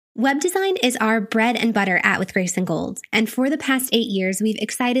Web design is our bread and butter at With Grace and Gold, and for the past 8 years, we've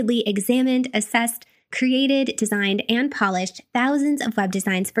excitedly examined, assessed, created, designed, and polished thousands of web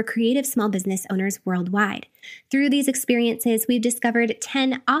designs for creative small business owners worldwide. Through these experiences, we've discovered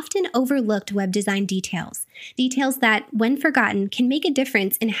 10 often overlooked web design details that, when forgotten, can make a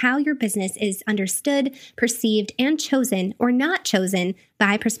difference in how your business is understood, perceived, and chosen or not chosen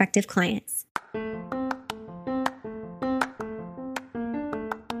by prospective clients.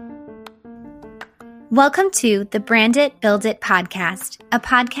 Welcome to the Brand It, Build It podcast, a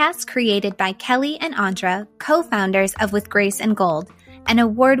podcast created by Kelly and Andra, co-founders of With Grace and Gold, an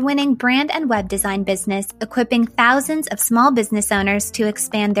award-winning brand and web design business equipping thousands of small business owners to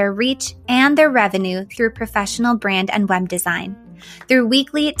expand their reach and their revenue through professional brand and web design. Through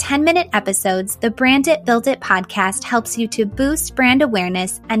weekly 10-minute episodes, the Brand It, Build It podcast helps you to boost brand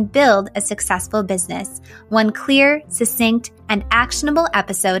awareness and build a successful business, one clear, succinct, and actionable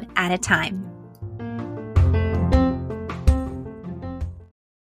episode at a time.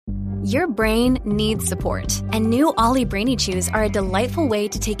 Your brain needs support, and new Ollie Brainy Chews are a delightful way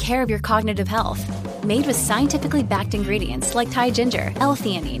to take care of your cognitive health. Made with scientifically backed ingredients like Thai ginger,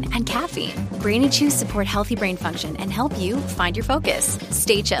 L-theanine, and caffeine, Brainy Chews support healthy brain function and help you find your focus,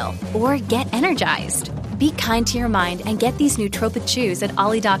 stay chill, or get energized. Be kind to your mind and get these nootropic chews at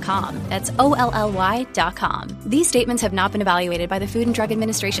ollie.com. That's OLLY.com. These statements have not been evaluated by the Food and Drug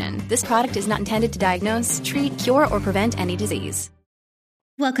Administration. This product is not intended to diagnose, treat, cure, or prevent any disease.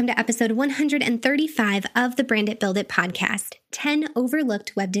 Welcome to episode 135 of the Brand It, Build It podcast, 10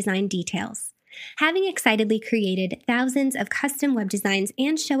 overlooked web design details. Having excitedly created thousands of custom web designs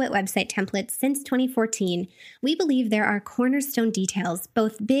and Show It website templates since 2014, we believe there are cornerstone details,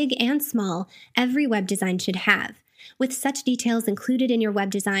 both big and small, every web design should have. With such details included in your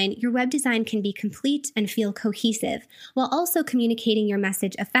web design can be complete and feel cohesive, while also communicating your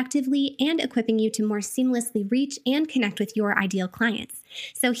message effectively and equipping you to more seamlessly reach and connect with your ideal clients.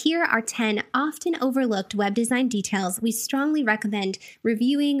 So here are 10 often overlooked web design details we strongly recommend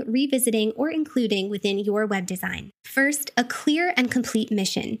reviewing, revisiting, or including within your web design. First, a clear and complete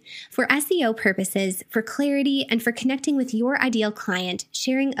mission. For SEO purposes, for clarity, and for connecting with your ideal client,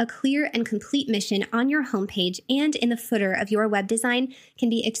 sharing a clear and complete mission on your homepage and in the footer of your web design can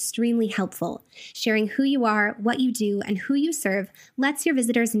be extremely helpful. Sharing who you are, what you do, and who you serve lets your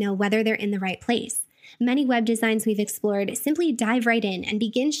visitors know whether they're in the right place. Many web designs we've explored simply dive right in and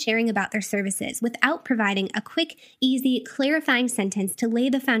begin sharing about their services without providing a quick, easy, clarifying sentence to lay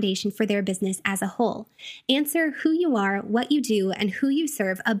the foundation for their business as a whole. Answer who you are, what you do, and who you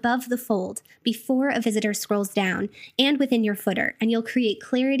serve above the fold before a visitor scrolls down and within your footer, and you'll create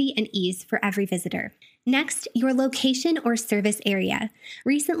clarity and ease for every visitor. Next, your location or service area.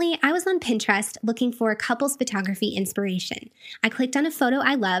 Recently, I was on Pinterest looking for couples photography inspiration. I clicked on a photo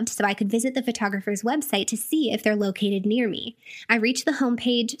I loved so I could visit the photographer's website to see if they're located near me. I reached the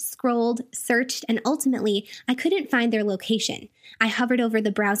homepage, scrolled, searched, and ultimately, I couldn't find their location. I hovered over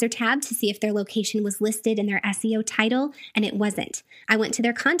the browser tab to see if their location was listed in their SEO title, and it wasn't. I went to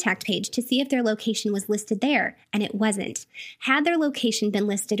their contact page to see if their location was listed there, and it wasn't. Had their location been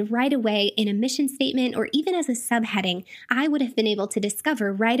listed right away in a mission statement or even as a subheading, I would have been able to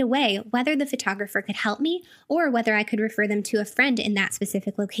discover right away whether the photographer could help me or whether I could refer them to a friend in that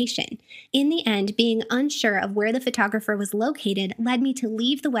specific location. In the end, being unsure of where the photographer was located led me to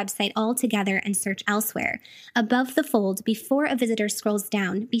leave the website altogether and search elsewhere. Above the fold, before a visitor scrolls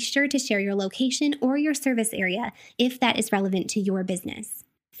down, be sure to share your location or your service area if that is relevant to your business.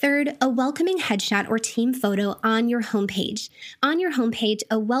 Third, a welcoming headshot or team photo on your homepage. On your homepage,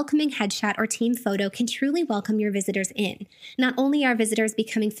 a welcoming headshot or team photo can truly welcome your visitors in. Not only are visitors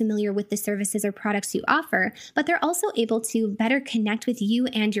becoming familiar with the services or products you offer, but they're also able to better connect with you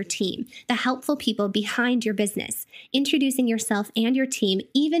and your team, the helpful people behind your business. Introducing yourself and your team,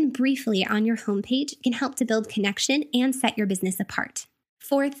 even briefly on your homepage, can help to build connection and set your business apart.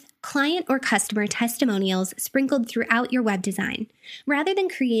 Fourth, client or customer testimonials sprinkled throughout your web design. Rather than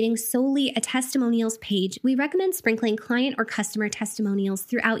creating solely a testimonials page, we recommend sprinkling client or customer testimonials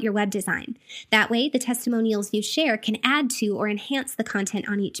throughout your web design. That way, the testimonials you share can add to or enhance the content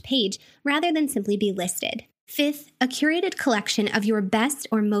on each page rather than simply be listed. Fifth, a curated collection of your best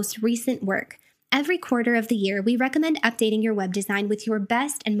or most recent work. Every quarter of the year, we recommend updating your web design with your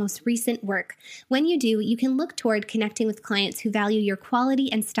best and most recent work. When you do, you can look toward connecting with clients who value your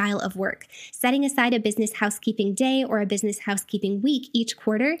quality and style of work. Setting aside a business housekeeping day or a business housekeeping week each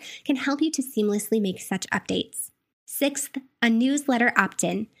quarter can help you to seamlessly make such updates. 6th, a newsletter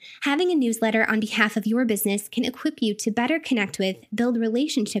opt-in. Having a newsletter on behalf of your business can equip you to better connect with, build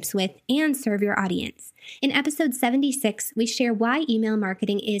relationships with, and serve your audience. In episode 76, we share why email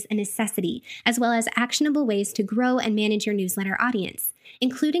marketing is a necessity, as well as actionable ways to grow and manage your newsletter audience.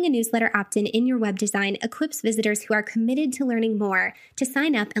 Including a newsletter opt-in in your web design equips visitors who are committed to learning more to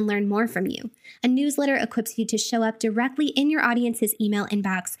sign up and learn more from you. A newsletter equips you to show up directly in your audience's email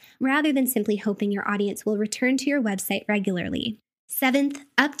inbox rather than simply hoping your audience will return to your website regularly. 7th,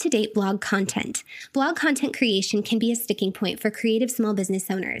 up-to-date blog content. Blog content creation can be a sticking point for creative small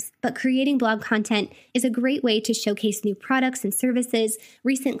business owners, but creating blog content is a great way to showcase new products and services,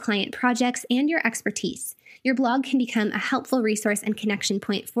 recent client projects, and your expertise. Your blog can become a helpful resource and connection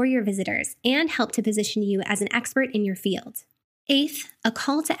point for your visitors and help to position you as an expert in your field. 8th, a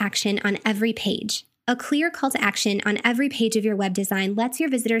call to action on every page. A clear call to action on every page of your web design lets your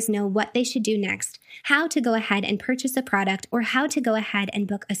visitors know what they should do next, how to go ahead and purchase a product, or how to go ahead and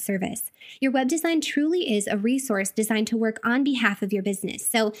book a service. Your web design truly is a resource designed to work on behalf of your business,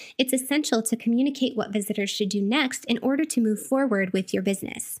 so it's essential to communicate what visitors should do next in order to move forward with your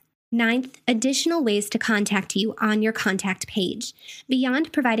business. 9th, additional ways to contact you on your contact page.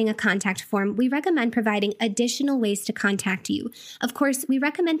 Beyond providing a contact form, we recommend providing additional ways to contact you. Of course, we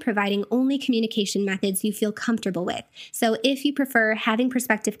recommend providing only communication methods you feel comfortable with. So if you prefer having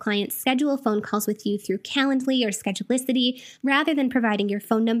prospective clients schedule phone calls with you through Calendly or Schedulicity, rather than providing your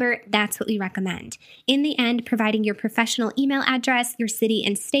phone number, that's what we recommend. In the end, providing your professional email address, your city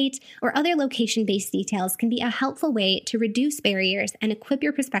and state, or other location-based details can be a helpful way to reduce barriers and equip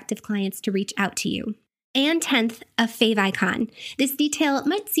your prospective clients to reach out to you. And 10th, a favicon. This detail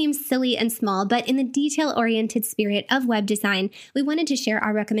might seem silly and small, but in the detail-oriented spirit of web design, we wanted to share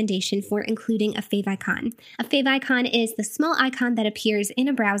our recommendation for including a favicon. A favicon is the small icon that appears in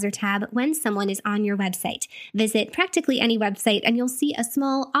a browser tab when someone is on your website. Visit practically any website and you'll see a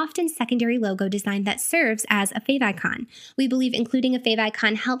small, often secondary logo design that serves as a favicon. We believe including a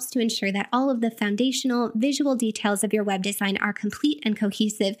favicon helps to ensure that all of the foundational visual details of your web design are complete and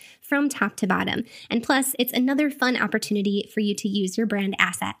cohesive from top to bottom. And plus, it's another fun opportunity for you to use your brand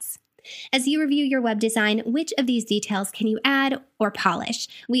assets. As you review your web design, which of these details can you add or polish?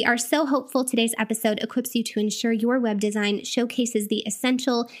 We are so hopeful today's episode equips you to ensure your web design showcases the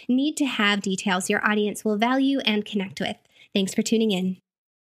essential need-to-have details your audience will value and connect with. Thanks for tuning in.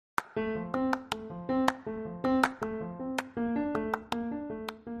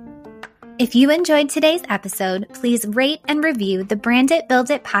 If you enjoyed today's episode, please rate and review the Brand It,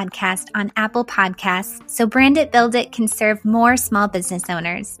 Build It podcast on Apple Podcasts so Brand It, Build It can serve more small business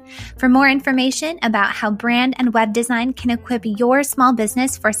owners. For more information about how brand and web design can equip your small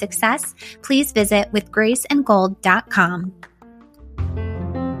business for success, please visit withgraceandgold.com.